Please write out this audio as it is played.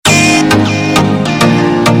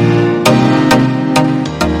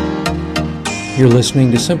You're listening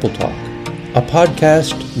to Simple Talk, a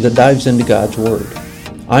podcast that dives into God's Word.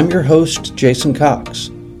 I'm your host, Jason Cox.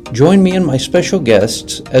 Join me and my special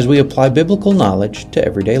guests as we apply biblical knowledge to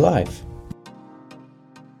everyday life.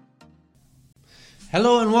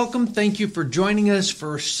 Hello and welcome. Thank you for joining us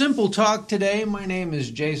for Simple Talk today. My name is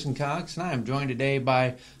Jason Cox, and I am joined today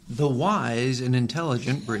by the wise and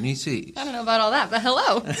intelligent Brittney Sease. I don't know about all that, but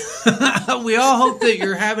hello. We all hope that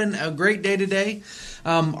you're having a great day today.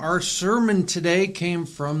 Our sermon today came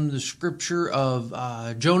from the scripture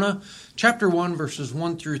of Jonah, chapter 1, verses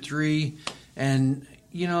 1 through 3. And,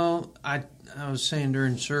 you know, I was saying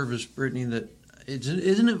during service, Brittney, that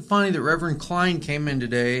isn't it funny that Reverend Klein came in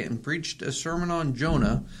today and preached a sermon on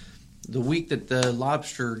Jonah the week that the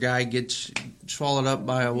lobster guy gets swallowed up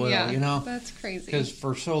by a whale, yeah, you know? That's crazy. Because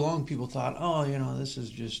for so long people thought, oh, you know, this is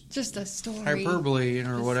just a story. Hyperbole,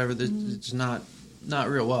 or whatever. It's not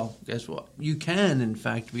real. Well, guess what? You can, in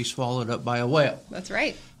fact, be swallowed up by a whale. That's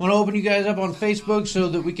right. I want to open you guys up on Facebook so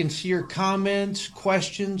that we can see your comments,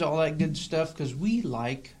 questions, all that good stuff, because we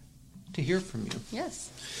like to hear from you.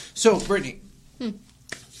 Yes. So, Brittney,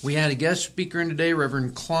 we had a guest speaker in today,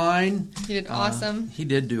 Reverend Klein. He did awesome. He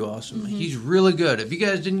did do awesome. He's really good. If you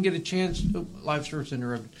guys didn't get a chance, live service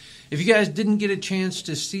interrupted. If you guys didn't get a chance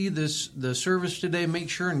to see the service today, make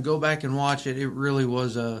sure and go back and watch it. It really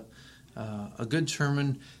was a good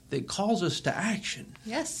sermon that calls us to action.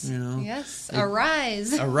 Yes. You know. Yes.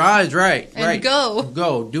 Arise. Arise, right. And right. go.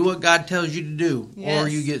 Go. Do what God tells you to do, yes. or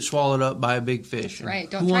you get swallowed up by a big fish. That's right.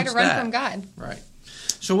 Don't try to run from God. Right.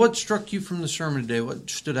 So what struck you from the sermon today? What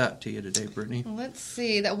stood out to you today, Brittney? Let's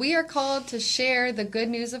see. That we are called to share the good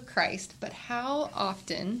news of Christ, but how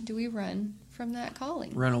often do we run from that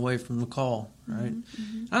calling? Run away from the call, right?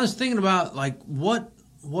 I was thinking about, like, what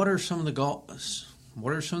are some of the goals?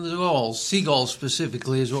 What are some of the goals? Seagulls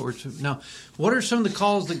specifically is what we're now. What are some of the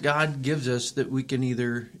calls that God gives us that we can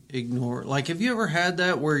either ignore? Like, have you ever had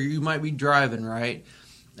that where you might be driving, right?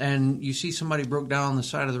 And you see somebody broke down on the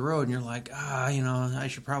side of the road, and you're like, you know, I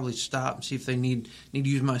should probably stop and see if they need to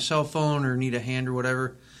use my cell phone or need a hand or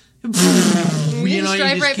whatever. You know,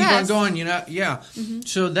 you just keep on going, you know, yeah.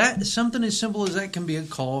 So that something as simple as that can be a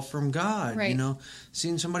call from God. Right. You know,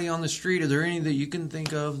 seeing somebody on the street. Are there any that you can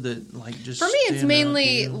think of that, like, just for me? It's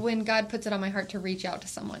mainly out, when God puts it on my heart to reach out to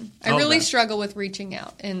someone. I really struggle with reaching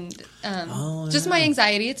out, and just my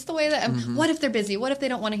anxiety. It's the way that what if they're busy? What if they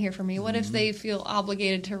don't want to hear from me? What if they feel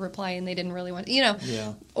obligated to reply and they didn't really want, you know?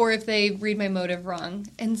 Yeah. Or if they read my motive wrong,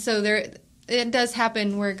 and so it does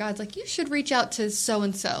happen where God's like, you should reach out to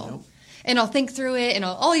so-and-so. Nope. And I'll think through it, and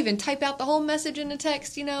I'll even type out the whole message in a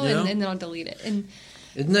text, you know, and then I'll delete it. And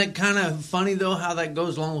isn't that kind of funny, though, how that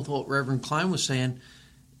goes along with what Reverend Klein was saying?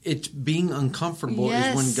 It's being uncomfortable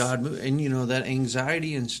is when God moves. And, you know, that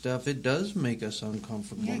anxiety and stuff, it does make us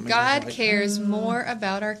uncomfortable. Yeah, God cares more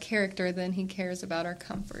about our character than he cares about our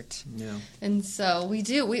comfort. Yeah. And so we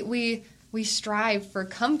do. We strive for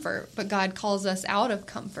comfort, but God calls us out of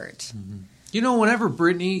comfort. You know, whenever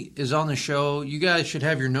Brittney is on the show, you guys should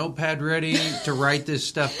have your notepad ready to write this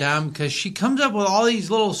stuff down, because she comes up with all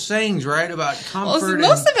these little sayings, right, about comfort. Well,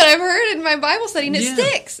 most of it I've heard in my Bible study, and it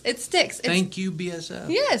sticks. It sticks. Thank you, BSF.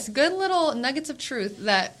 Yes, good little nuggets of truth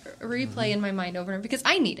that replay in my mind over and over, because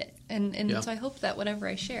I need it. And so I hope that whatever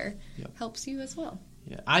I share helps you as well.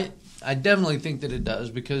 Yeah, I definitely think that it does,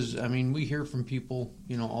 because, I mean, we hear from people,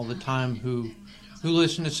 you know, all the time who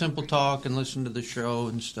listen to Simple Talk and listen to the show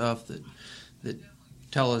and stuff that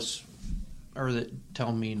tell us, or that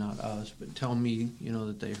tell me, not us, but tell me, you know,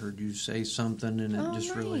 that they heard you say something, and it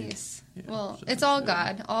just really... Yeah, well, so it's all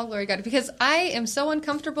God. All glory to God. Because I am so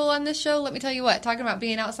uncomfortable on this show. Let me tell you what, talking about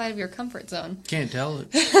being outside of your comfort zone. Can't tell it.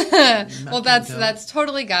 Well, that's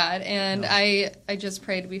totally God. And I just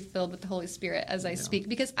pray to be filled with the Holy Spirit as I speak,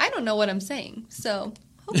 because I don't know what I'm saying. So...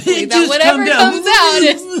 hopefully that whatever comes out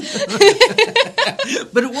is...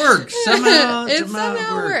 But it works. Somehow it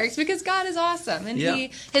works, because God is awesome. And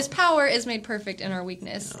his power is made perfect in our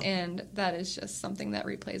weakness. And that is just something that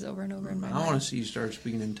replays over and over in my mind. I want to see you start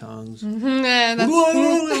speaking in tongues. That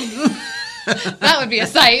would be a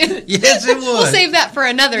sight. Yes, it would. We'll save that for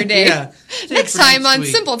another day. Yeah. Next time on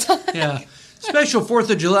Simple Talk. Yeah. Special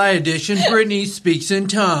 4th of July edition, Brittney speaks in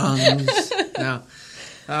tongues. Now,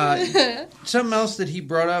 something else that he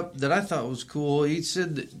brought up that I thought was cool, he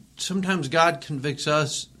said that sometimes God convicts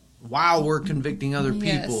us while we're convicting other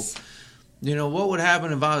people. Yes. You know, what would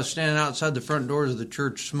happen if I was standing outside the front doors of the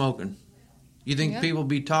church smoking? You think people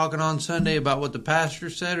be talking on Sunday about what the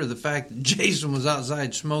pastor said, or the fact that Jason was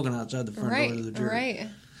outside smoking outside the front doors of the church? Right.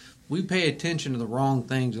 We pay attention to the wrong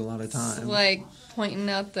things a lot of times. It's like pointing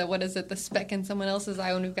out the speck in someone else's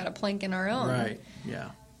eye when we've got a plank in our own. Right,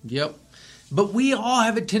 yeah. Yep. But we all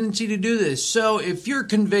have a tendency to do this. So if you're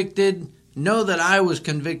convicted, know that I was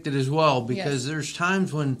convicted as well, because there's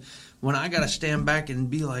times when I got to stand back and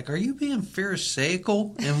be like, are you being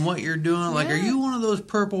pharisaical in what you're doing? Like, are you one of those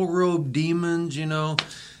purple robe demons,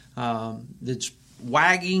 that's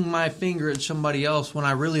wagging my finger at somebody else when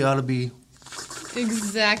I really ought to be...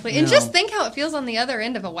 Exactly. And just think how it feels on the other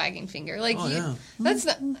end of a wagging finger. Like, that's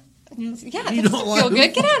not... Yeah, that doesn't feel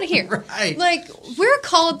good. Get out of here. Right. Like, we're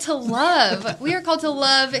called to love. We are called to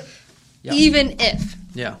love even if.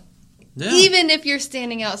 Yeah. Even if you're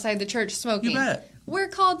standing outside the church smoking. You bet. We're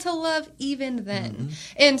called to love even then. Mm-hmm.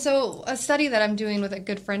 And so a study that I'm doing with a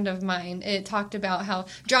good friend of mine, it talked about how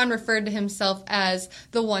John referred to himself as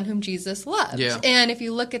the one whom Jesus loved. Yeah. And if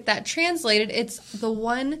you look at that translated, it's the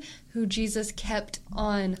one who Jesus kept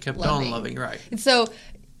on loving, right. And so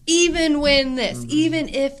even when even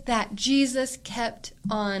if that, Jesus kept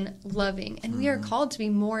on loving. And we are called to be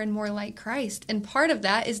more and more like Christ. And part of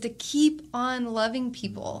that is to keep on loving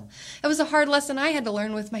people. It was a hard lesson I had to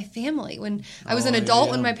learn with my family. When I was an adult,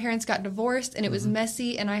 when my parents got divorced, and it was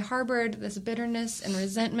messy, and I harbored this bitterness and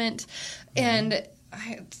resentment. And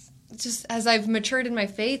just as I've matured in my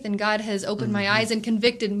faith and God has opened my eyes and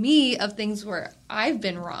convicted me of things where I've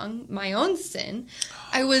been wrong, my own sin,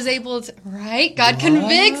 I was able to, God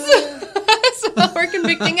convicts us while we're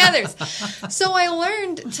convicting others. So I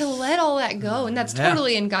learned to let all that go, and that's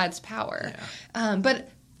totally in God's power. Yeah. But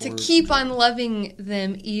to keep on loving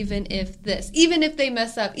them even if they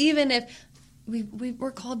mess up, even if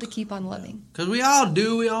we're called to keep on loving. Because we all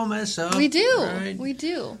do. We all mess up. We do. Right? We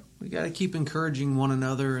do. We got to keep encouraging one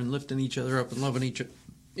another and lifting each other up and loving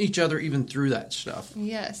each other even through that stuff.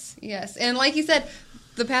 Yes. And like you said,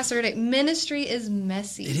 the pastor today, ministry is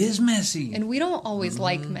messy. It is messy. And we don't always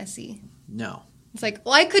like messy. No. It's like,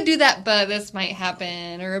 well, I could do that, but this might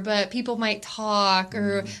happen, or but people might talk,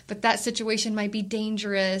 or but that situation might be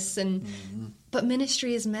dangerous, and but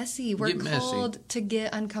ministry is messy. We're called to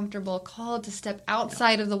get uncomfortable, called to step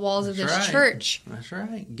outside of the walls of this church. That's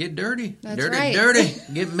right. Get dirty. That's dirty.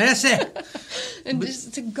 Get messy. And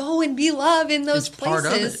just to go and be love in those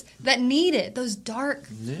places that need it, those dark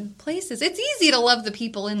places. It's easy to love the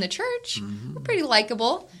people in the church. We're pretty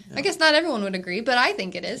likable. Yeah. I guess not everyone would agree, but I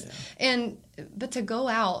think it is. Yeah. But to go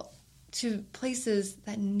out to places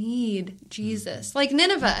that need Jesus. Like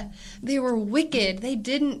Nineveh, they were wicked. They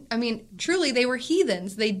truly they were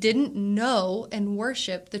heathens. They didn't know and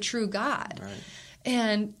worship the true God. Right.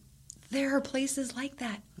 And there are places like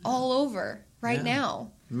that all over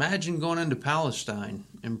now. Imagine going into Palestine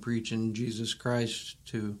and preaching Jesus Christ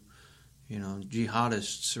to,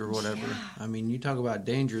 jihadists or whatever. Yeah. I mean, you talk about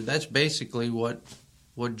danger. That's basically what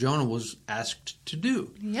Jonah was asked to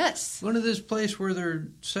do. Yes. Go to this place where they're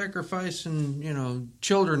sacrificing,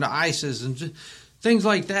 children to ISIS and things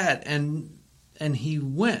like that. And he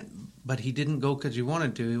went, but he didn't go because he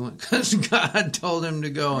wanted to. He went because God told him to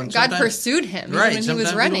go. And God pursued him when he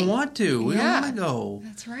was running. We don't want to. We don't want to go.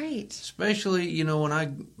 That's right. Especially, when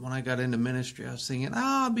I got into ministry, I was thinking,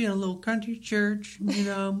 I'll be in a little country church,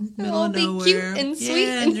 middle of nowhere. Cute and sweet.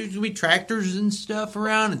 Yeah, and there's going to be tractors and stuff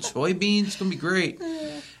around and soybeans. It's going to be great.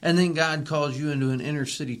 And then God calls you into an inner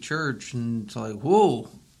city church, and it's like, whoa.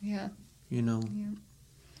 Yeah. Yeah.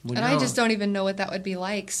 And I just don't even know what that would be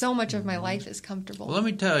like. So much of my life is comfortable. Well, let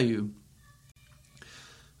me tell you,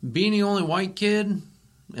 being the only white kid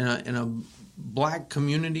in a black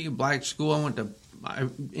community, a black school, I went to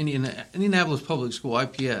Indianapolis Public School,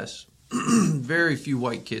 IPS. Very few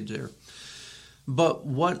white kids there. But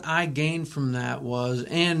what I gained from that was,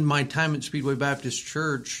 and my time at Speedway Baptist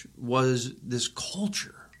Church, was this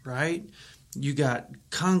culture, right? You got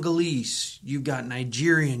Congolese, you got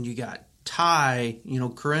Nigerian, you got Thai,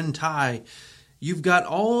 Korean Thai. You've got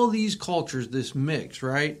all these cultures, this mix,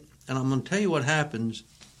 right? And I'm going to tell you what happens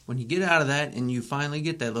when you get out of that and you finally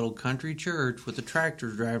get that little country church with the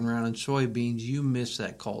tractors driving around and soybeans. You miss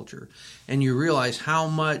that culture. And you realize how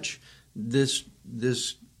much this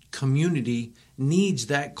community needs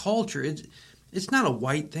that culture. It's not a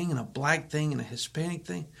white thing and a black thing and a Hispanic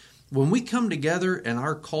thing. When we come together and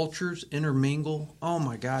our cultures intermingle, oh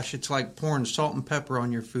my gosh, it's like pouring salt and pepper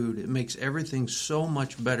on your food. It makes everything so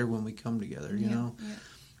much better when we come together, you know? Yeah.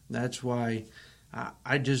 That's why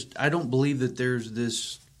I don't believe that there's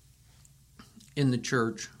this in the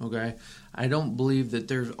church, okay? I don't believe that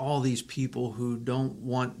there's all these people who don't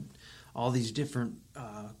want all these different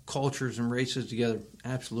cultures and races together.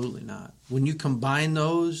 Absolutely not. When you combine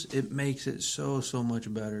those, it makes it so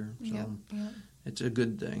much better. So it's a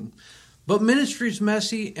good thing. But ministry's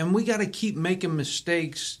messy, and we got to keep making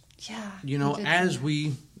mistakes. Yeah. As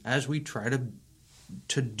we try to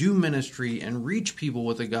to do ministry and reach people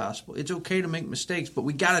with the gospel. It's okay to make mistakes, but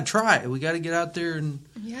we got to try. We got to get out there and...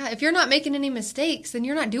 Yeah, if you're not making any mistakes, then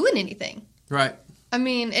you're not doing anything. Right. I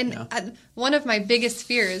mean, and one of my biggest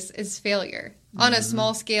fears is failure on a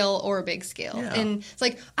small scale or a big scale. Yeah. And it's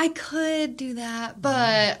like, I could do that,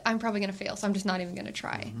 but I'm probably going to fail, so I'm just not even going to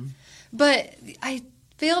try. But I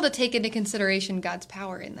fail to take into consideration God's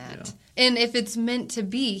power in that. Yeah. And if it's meant to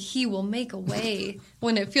be, He will make a way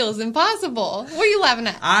when it feels impossible. What are you laughing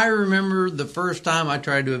at? I remember the first time I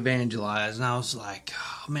tried to evangelize, and I was like,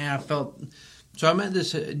 oh, man, I felt... So I met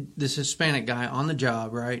this Hispanic guy on the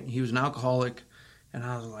job, right? He was an alcoholic, and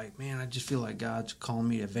I was like, man, I just feel like God's calling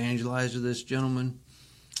me to evangelize to this gentleman.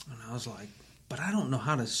 And I was like, but I don't know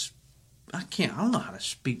how to... I don't know how to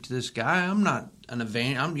speak to this guy. I'm not an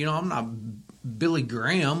I'm not Billy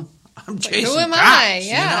Graham. I'm Jason Who am Cox, I?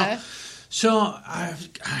 Yeah. You know? So I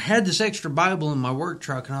had this extra Bible in my work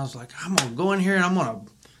truck, and I was like, I'm gonna go in here and I'm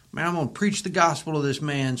gonna preach the gospel to this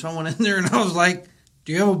man. So I went in there and I was like,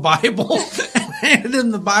 do you have a Bible? And I handed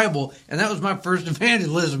him the Bible, and that was my first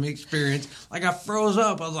evangelism experience. Like I froze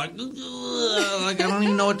up. I was like, I don't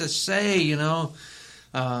even know what to say. You know,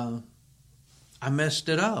 I messed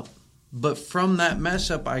it up. But from that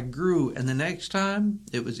mess up, I grew. And the next time,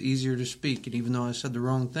 it was easier to speak. And even though I said the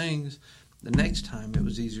wrong things, the next time it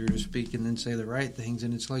was easier to speak and then say the right things.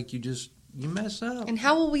 And it's like you mess up. And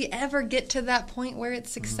how will we ever get to that point where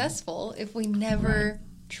it's successful if we never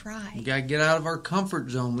try? We got to get out of our comfort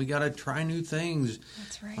zone. We got to try new things.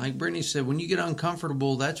 That's right. Like Brittney said, when you get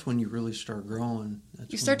uncomfortable, that's when you really start growing.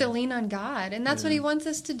 You start to lean on God. And that's what He wants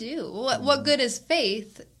us to do. What good is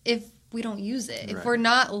faith if we don't use it? If we're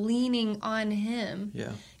not leaning on Him,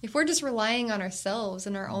 if we're just relying on ourselves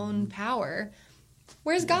and our own power,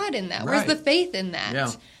 where's God in that? Where's the faith in that?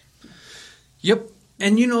 Yeah. Yep.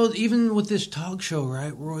 And you know, even with this talk show,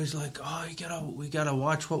 right? We're always like, oh, we gotta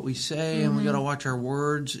watch what we say, and we gotta watch our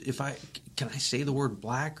words. Can I say the word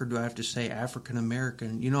black, or do I have to say African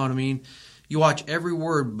American? You know what I mean? You watch every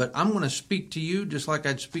word, but I'm going to speak to you just like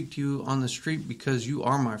I'd speak to you on the street because you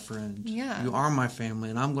are my friend. Yeah. You are my family,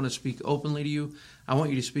 and I'm going to speak openly to you. I want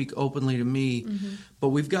you to speak openly to me. But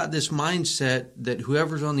we've got this mindset that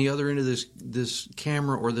whoever's on the other end of this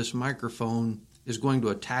camera or this microphone is going to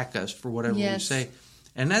attack us for whatever we say.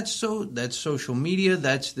 And that's social media.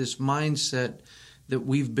 That's this mindset that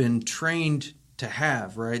we've been trained to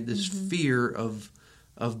have, right? This fear of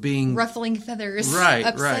being... ruffling feathers,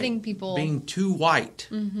 upsetting people. Being too white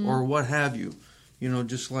or what have you. You know,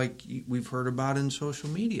 just like we've heard about in social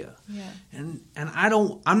media. Yeah. And not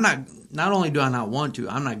only do I not want to,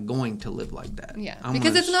 I'm not going to live like that. Yeah,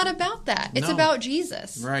 because it's not about that. It's about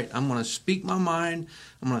Jesus. Right. I'm going to speak my mind.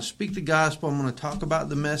 I'm going to speak the gospel. I'm going to talk about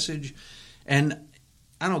the message. And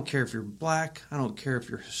I don't care if you're black. I don't care if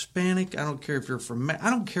you're Hispanic. I don't care if you're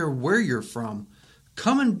I don't care where you're from.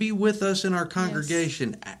 Come and be with us in our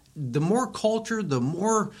congregation. Yes. The more culture, the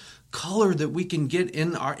more color that we can get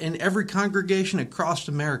in every congregation across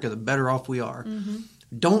America, the better off we are.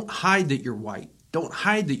 Don't hide that you're white. Don't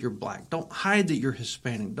hide that you're black. Don't hide that you're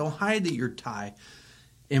Hispanic. Don't hide that you're Thai.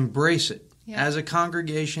 Embrace it. Yeah. As a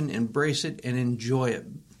congregation, embrace it and enjoy it.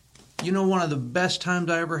 You know, one of the best times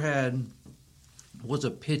I ever had was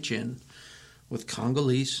a pitch-in with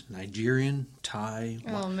Congolese, Nigerian, Thai.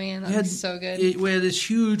 Oh, man, that was so good. We had this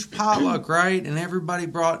huge potluck, right? And everybody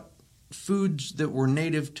brought foods that were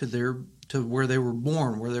native to where they were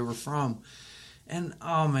born, where they were from. And,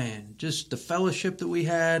 oh, man, just the fellowship that we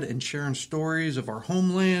had and sharing stories of our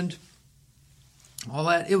homeland, all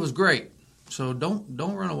that, it was great. So don't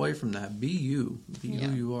run away from that. Be you. Be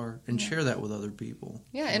who you are. And share that with other people.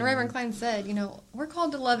 Yeah, and Reverend Klein said, we're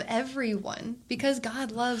called to love everyone because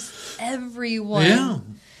God loves everyone. Yeah.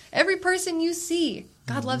 Every person you see,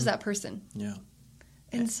 God loves that person. Yeah.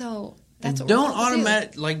 And so that's and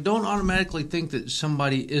what don't automatically think that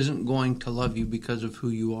somebody isn't going to love you because of who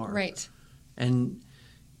you are. Right. And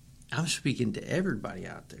I'm speaking to everybody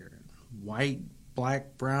out there. White,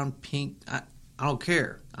 black, brown, pink. I don't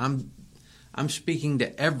care. I'm speaking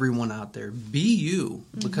to everyone out there. Be you,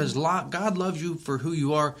 because God loves you for who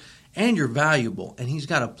you are, and you're valuable, and He's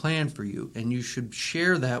got a plan for you, and you should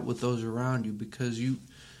share that with those around you because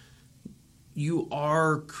you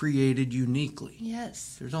are created uniquely.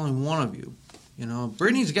 Yes. There's only one of you. You know,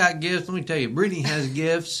 Brittney's got gifts. Let me tell you, Brittney has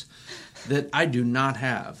gifts that I do not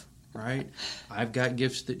have, right? I've got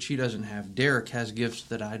gifts that she doesn't have. Derek has gifts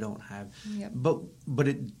that I don't have. Yep. But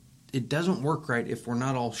it doesn't work right if we're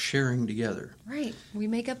not all sharing together. Right. We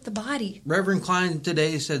make up the body. Reverend Klein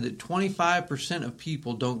today said that 25% of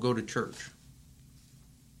people don't go to church.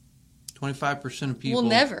 25% of people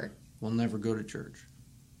will never go to church.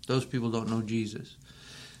 Those people don't know Jesus.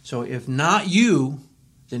 So if not you,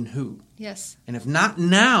 then who? Yes. And if not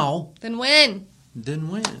now, then when? Then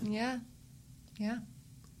when? Yeah. Yeah.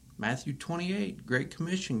 Matthew 28, Great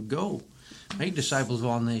Commission, go. Make disciples of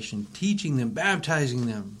all nations, teaching them, baptizing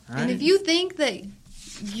them. Right? And if you think that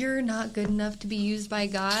you're not good enough to be used by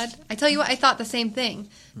God, I tell you what, I thought the same thing.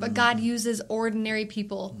 But God uses ordinary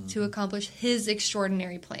people to accomplish His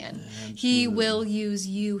extraordinary plan. Absolutely. He will use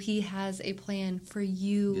you. He has a plan for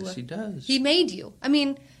you. Yes, He does. He made you. I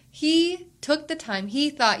mean, He took the time. He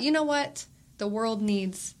thought, you know what? The world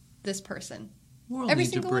needs this person. Every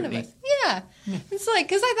single one of us. Yeah. It's like,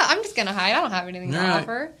 because I thought, I'm just going to hide. I don't have anything to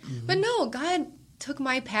offer. But no, God took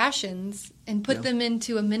my passions and put them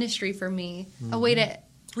into a ministry for me, a way to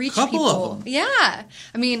reach people. Of them. Yeah.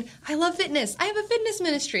 I mean, I love fitness. I have a fitness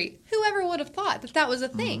ministry. Whoever would have thought that was a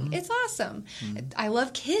thing? It's awesome. I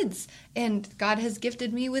love kids, and God has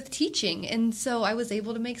gifted me with teaching, and so I was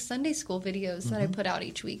able to make Sunday school videos that I put out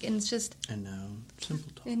each week, and it's just... And now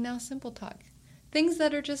Simple Talk. And now Simple Talk. Things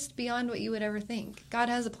that are just beyond what you would ever think. God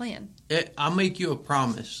has a plan. I'll make you a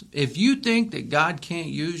promise. If you think that God can't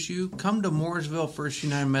use you, come to Mooresville First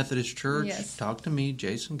United Methodist Church. Yes. Talk to me,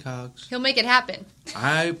 Jason Cox. He'll make it happen.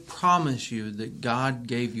 I promise you that God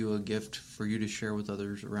gave you a gift for you to share with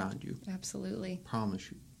others around you. Absolutely.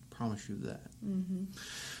 Promise you that.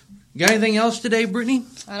 Got anything else today, Brittney?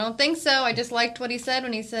 I don't think so. I just liked what he said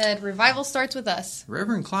when he said, revival starts with us.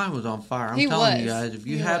 Reverend Klein was on fire. I'm telling you guys, if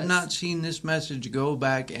you have not seen this message, go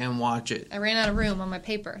back and watch it. I ran out of room on my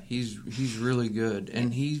paper. He's really good.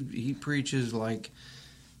 And he preaches like,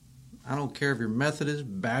 I don't care if you're Methodist,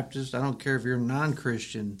 Baptist, I don't care if you're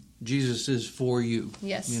non-Christian, Jesus is for you.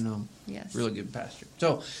 Yes. You know? Yes. Really good pastor.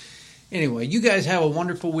 So, anyway, you guys have a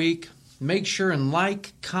wonderful week. Make sure and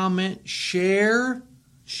like, comment, share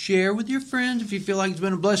with your friends if you feel like it's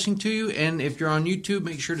been a blessing to you. And if you're on YouTube,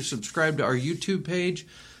 make sure to subscribe to our YouTube page,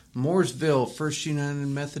 Mooresville First United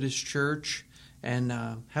Methodist Church. And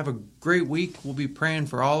have a great week. We'll be praying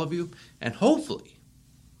for all of you. And hopefully,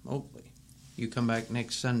 you come back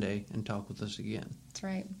next Sunday and talk with us again. That's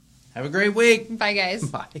right. Have a great week. Bye, guys.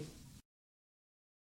 Bye.